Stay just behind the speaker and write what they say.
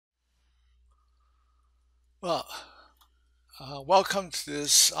Well, welcome to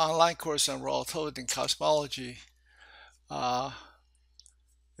this online course on Relativity Cosmology. Uh,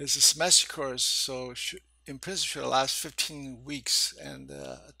 it's a semester course, so in principle, should last 15 weeks and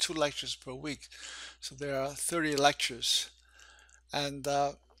 2 lectures per week. So there are 30 lectures. And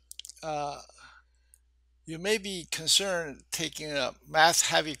uh, you may be concerned taking a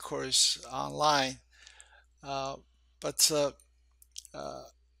math-heavy course online, uh, but uh,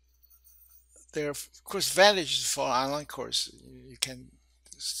 there are, of course, advantages for an online course. You can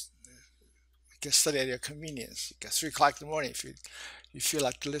study at your convenience. You can 3 o'clock in the morning if you feel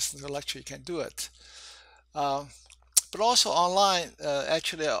like to listen to the lecture, you can do it. Uh, but also online,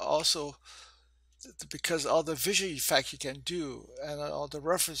 actually, also because all the visual effects you can do and all the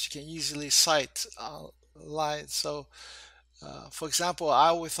reference you can easily cite online. So, for example, I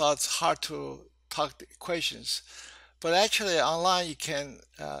always thought it's hard to talk the equations, but actually online you can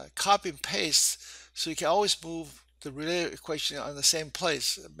copy and paste, so you can always move the related equation on the same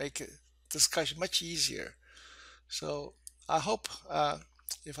place, make it discussion much easier. So I hope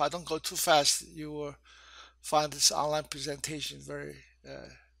if I don't go too fast, you will find this online presentation very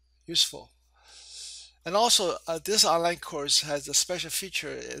useful. And also, this online course has a special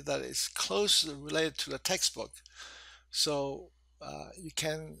feature that is closely related to the textbook. So you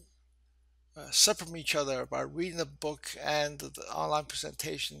can separate each other by reading the book and the online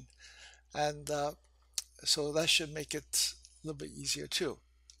presentation. And so that should make it a little bit easier too.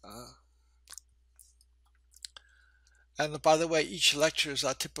 Uh, and by the way, each lectures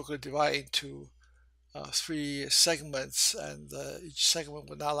are typically divided into 3 segments, and each segment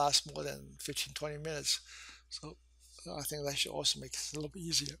will not last more than 15-20 minutes. So I think that should also make it a little bit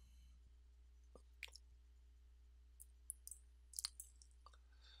easier.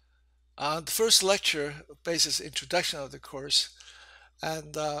 The first lecture basis introduction of the course,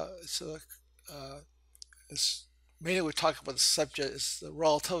 and uh, it's, mainly we talk about the subject is the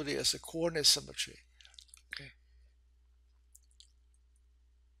relativity as a coordinate symmetry. Okay,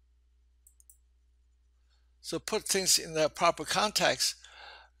 so put things in the proper context.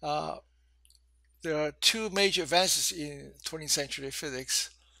 Uh, there are two major advances in 20th century physics.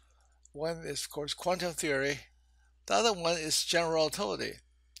 One is, of course, quantum theory. The other one is general relativity.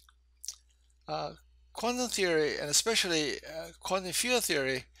 Uh, Quantum theory, and especially quantum field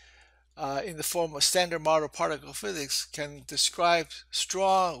theory, in the form of standard model particle physics, can describe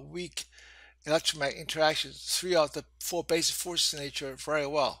strong, weak electromagnetic interactions, 3 of the 4 basic forces in nature, very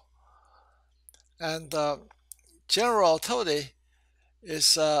well. And general relativity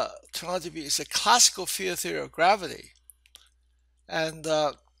is turned out to be a classical field theory of gravity, and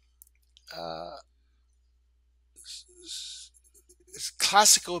uh, it's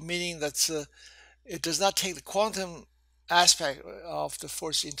classical meaning that it does not take the quantum aspect of the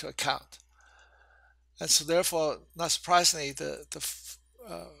force into account. And so therefore, not surprisingly, the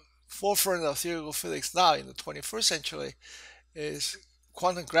forefront of theoretical physics now in the 21st century is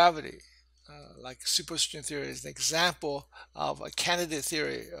quantum gravity. Like superstring theory is an example of a candidate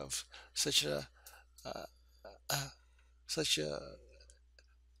theory of such a uh, uh, such a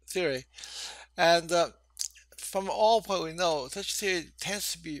theory. And from all point we know, such theory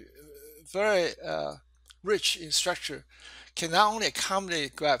tends to be very rich in structure, can not only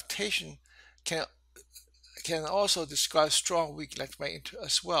accommodate gravitation, can also describe strong weak electromagnetic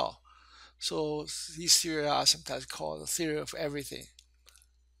as well. So these theories are sometimes called the theory of everything.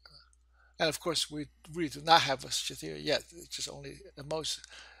 And of course, we really do not have such a theory yet. It's just only the most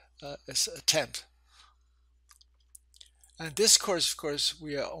attempt. And this course, of course,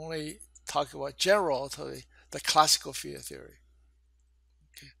 we are only talking about general relativity, the classical field theory.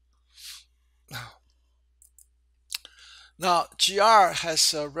 Okay. Now, GR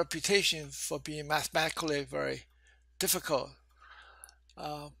has a reputation for being mathematically very difficult,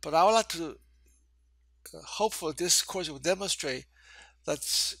 but I would like to hopefully this course will demonstrate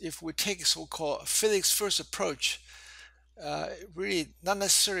that if we take a so-called physics first approach, really not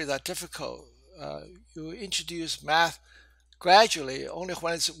necessarily that difficult. You introduce math gradually, only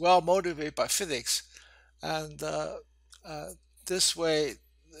when it's well motivated by physics, and uh, this way,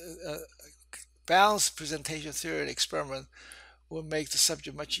 uh, balanced presentation theory and experiment will make the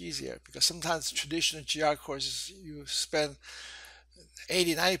subject much easier, because sometimes traditional GR courses you spend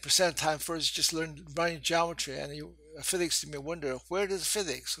 80-90% of the time first just running geometry, and physics, you may wonder where does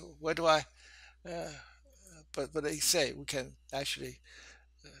physics, where do I uh, but they say we can actually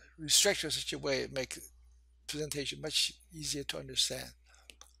restructure in such a way it make presentation much easier to understand.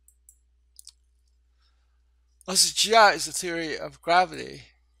 Also, GR is the theory of gravity.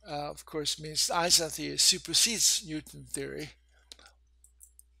 Of course, means Einstein theory supersedes Newton theory.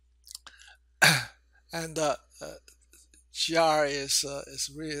 And GR is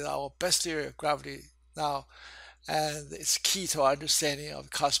really our best theory of gravity now, and it's key to our understanding of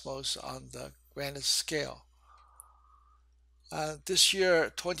cosmos on the grandest scale. This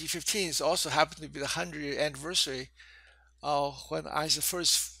year, 2015, is also happened to be the 100-year anniversary of when Einstein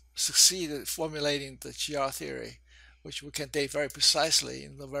first succeeded formulating the GR theory, which we can date very precisely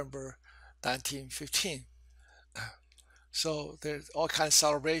in November 1915. So there's all kinds of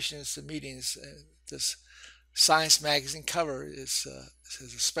celebrations and meetings. This Science magazine cover is a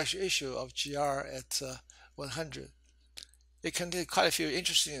special issue of GR at 100. It contains quite a few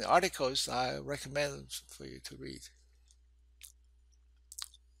interesting articles I recommend for you to read.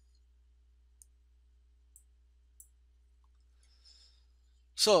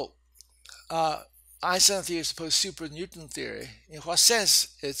 So, Einstein theory is supposed to super Newton theory. In what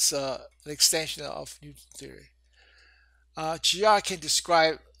sense? It's an extension of Newton theory. GR can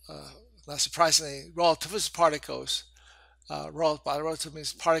describe, not surprisingly, relativistic particles. By relative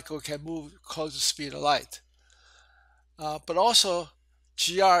means particle can move close to the speed of light. But also,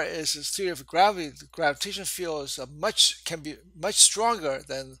 GR is a theory of gravity. The gravitational fields can be much stronger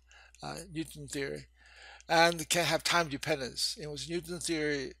than Newton theory, and can have time dependence. It was Newton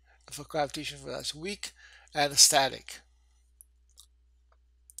theory for gravitation that's weak and static.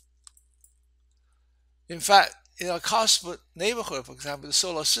 In fact, in a cosmic neighborhood, for example, the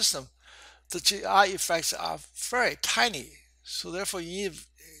solar system, the GR effects are very tiny. So therefore, you need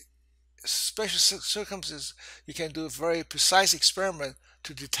special circumstances. You can do a very precise experiment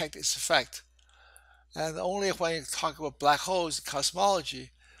to detect its effect. And only when you talk about black holes in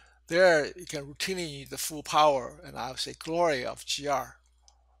cosmology, there you can routinely need the full power and I would say glory of GR.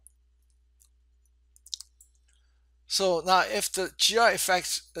 So now if the GR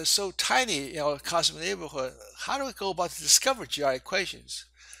effects are so tiny in our cosmic neighborhood, how do we go about to discover GR equations?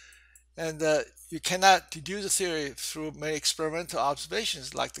 And you cannot deduce the theory through many experimental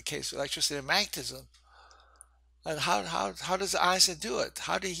observations like the case of electricity and magnetism. And how does Einstein do it?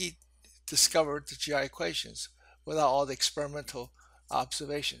 How did he discover the GR equations without all the experimental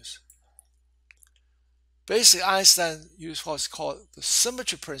observations? Basically, Einstein used what's called the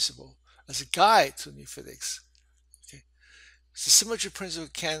symmetry principle as a guide to new physics. Okay. The symmetry principle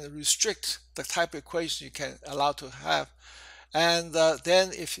can restrict the type of equation you can allow to have, and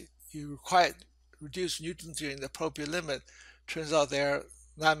then if you reduce Newton theory in the appropriate limit, turns out there are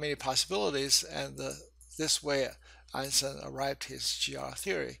not many possibilities, and this way Einstein arrived at his GR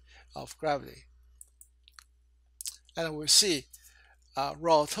theory of gravity. And we'll see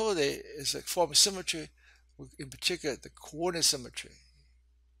relativity is a form of symmetry, in particular the coordinate symmetry.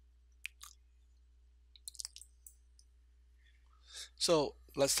 So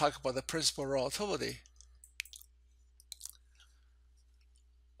let's talk about the principle of relativity.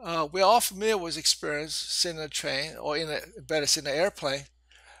 We're all familiar with experience sitting in a train or better in an airplane,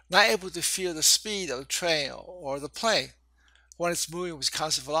 not able to feel the speed of the train or the plane when it's moving with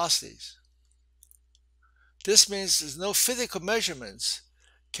constant velocities. This means there's no physical measurements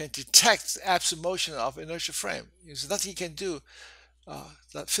can detect the absolute motion of inertial frame. There's nothing you can do.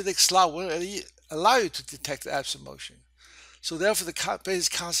 That physics law won't allow you to detect the absolute motion. So therefore, the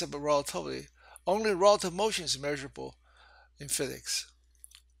basic concept of relativity, only relative motion is measurable in physics.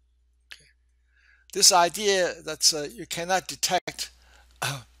 Okay. This idea that you cannot detect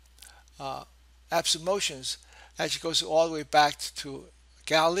absolute motions actually goes all the way back to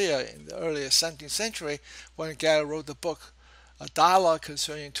Galileo in the early 17th century when Galileo wrote the book A Dialogue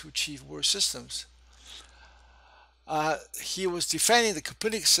Concerning Two Chief World Systems. He was defending the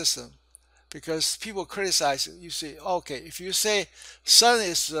Copernican system because people criticize it. You say, okay, if you say sun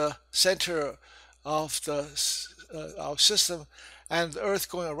is the center of our system and the earth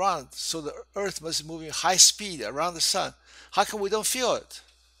going around, so the earth must be moving high speed around the sun, how come we don't feel it?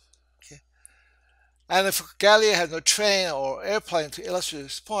 Okay. And if Galileo had no train or airplane to illustrate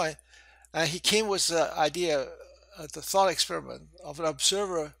this point, and he came with the idea, the thought experiment of an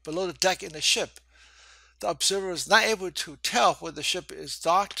observer below the deck in the ship. The observer is not able to tell whether the ship is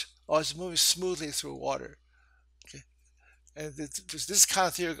docked or is moving smoothly through water. Okay. And this kind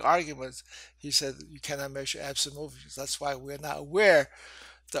of theoretical argument, he said, you cannot measure absolute motion. That's why we're not aware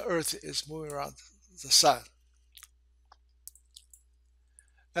the Earth is moving around the sun.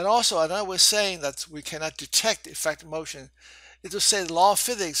 And also, another way of saying that we cannot detect effective motion is to say the law of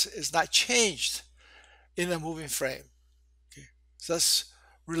physics is not changed in a moving frame. Okay. Thus,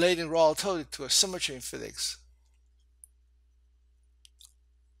 relating relativity to a symmetry in physics.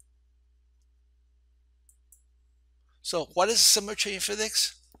 So what is symmetry in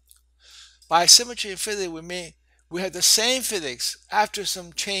physics? By symmetry in physics, we mean we have the same physics after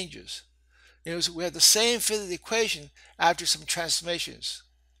some changes. We have the same physics equation after some transformations.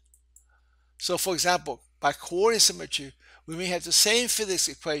 So for example, by coordinate symmetry, we may have the same physics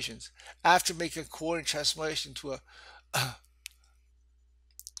equations after making a coordinate transformation to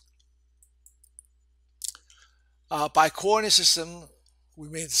a bi-coordinate system. We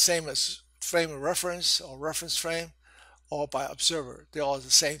mean the same as frame of reference or reference frame, or by observer. They're all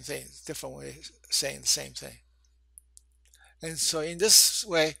the same thing, different ways of saying the same thing. And so in this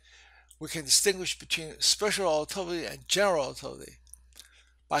way, we can distinguish between special relativity and general relativity.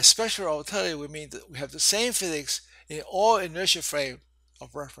 By special relativity, we mean that we have the same physics in all inertia frame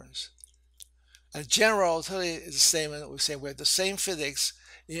of reference. And general relativity is the same, and we say we have the same physics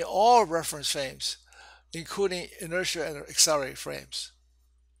in all reference frames, including inertia and accelerated frames.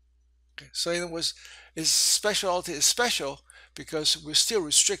 Okay. So in other words, special relativity is special because we still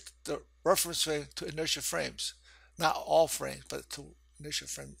restrict the reference frame to inertia frames, not all frames, but to inertia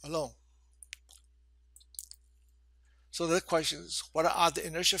frame alone. So the question is, what are the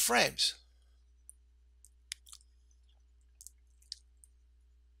inertia frames?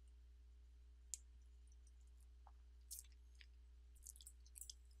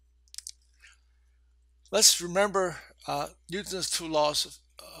 Let's remember Newton's two laws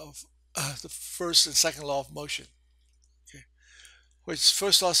of the first and second law of motion. Okay. Which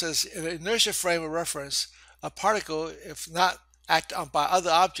first law says in an inertia frame of reference, a particle, if not acted on by other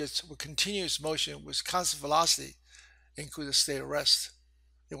objects, will continue its motion with constant velocity, include a state of rest.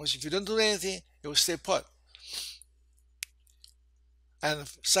 In which if you don't do anything, it will stay put. And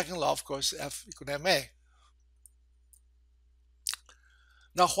the second law, of course, F equal to ma.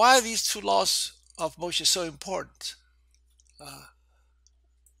 Now, why are these two laws of motion so important?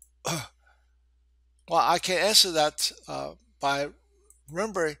 Well, I can answer that by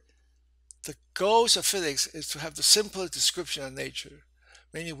remembering the goals of physics is to have the simplest description of nature.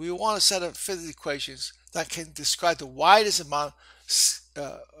 Meaning we want a set of physics equations that can describe the widest amount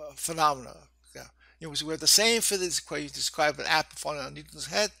of phenomena. Yeah. We have the same physics equation to describe an apple falling on Newton's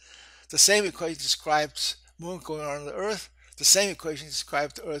head. The same equation describes moon going around the Earth. The same equation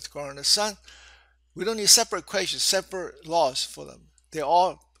describes the Earth going around the sun. We don't need separate equations, separate laws for them. They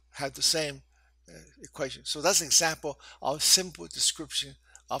all have the same equation. So that's an example of simple description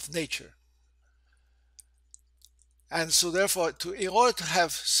of nature. And so therefore, in order to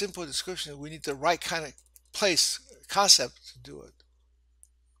have simple description, we need the right kind of concept to do it.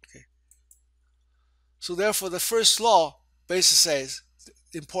 Okay. So therefore, the first law basically says,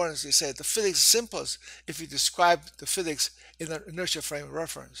 the importance is the physics is simplest if you describe the physics in an inertia frame of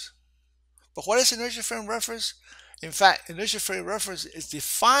reference. But what is inertia frame of reference? In fact, inertia frame of reference is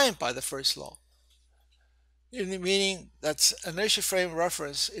defined by the first law. Meaning that inertia frame of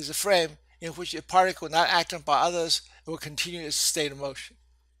reference is a frame in which a particle not acted by others will continue its state of motion,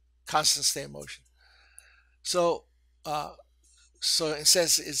 constant state of motion. So, in a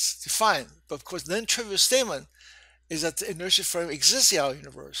sense, it's defined. But of course, the non-trivial statement is that the inertia frame exists in our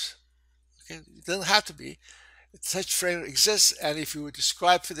universe. Okay? It doesn't have to be. Such frame exists, and if you would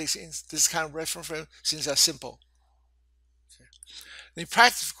describe physics in this kind of reference frame, things are simple. Okay. In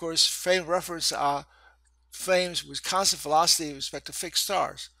practice, of course, frame reference are frames with constant velocity with respect to fixed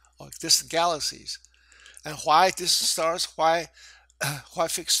stars or distant galaxies. And why distant stars? Why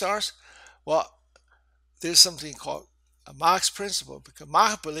fixed stars? Well, there's something called a Mach's principle, because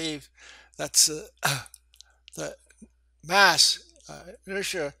Mach believed that the mass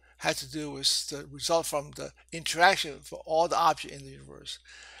inertia had to do with the result from the interaction for all the objects in the universe.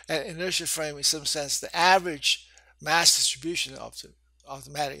 And inertia frame, in some sense, the average mass distribution of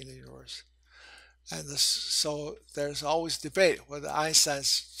the matter in the universe. And so there's always debate whether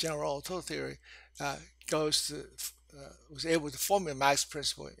Einstein's general relativity theory was able to formulate Mach's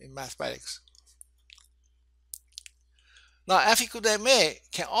principle in mathematics. Now, F equal to ma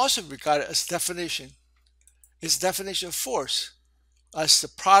can also be regarded as definition. Its definition of force as the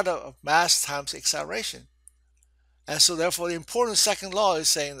product of mass times acceleration. And so therefore the important second law is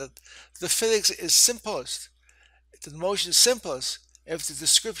saying that the physics is simplest, the motion is simplest if the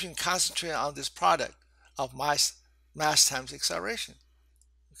description concentrates on this product of mass times acceleration.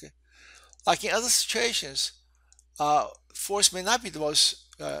 Okay. Like in other situations, force may not be the most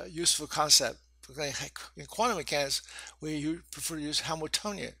useful concept. In quantum mechanics, we prefer to use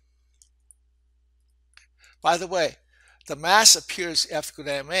Hamiltonian. By the way, the mass appears F equal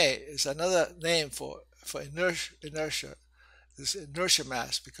to ma is another name for inertia. This inertia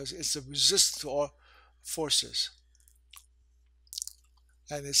mass, because it's a resistance to all forces.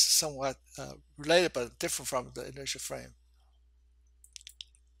 And it's somewhat related but different from the inertia frame.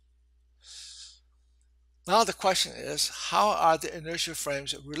 Now the question is, how are the inertia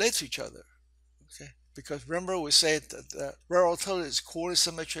frames related to each other? Okay, because remember we said that relativity is coordinate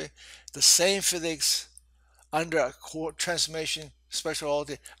symmetry, the same physics under a transformation spectral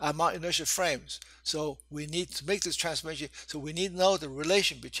relativity among inertial frames. So we need to make this transformation. So we need to know the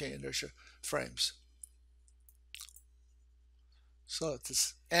relation between inertial frames. So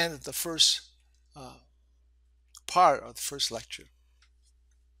this end the first part of the first lecture.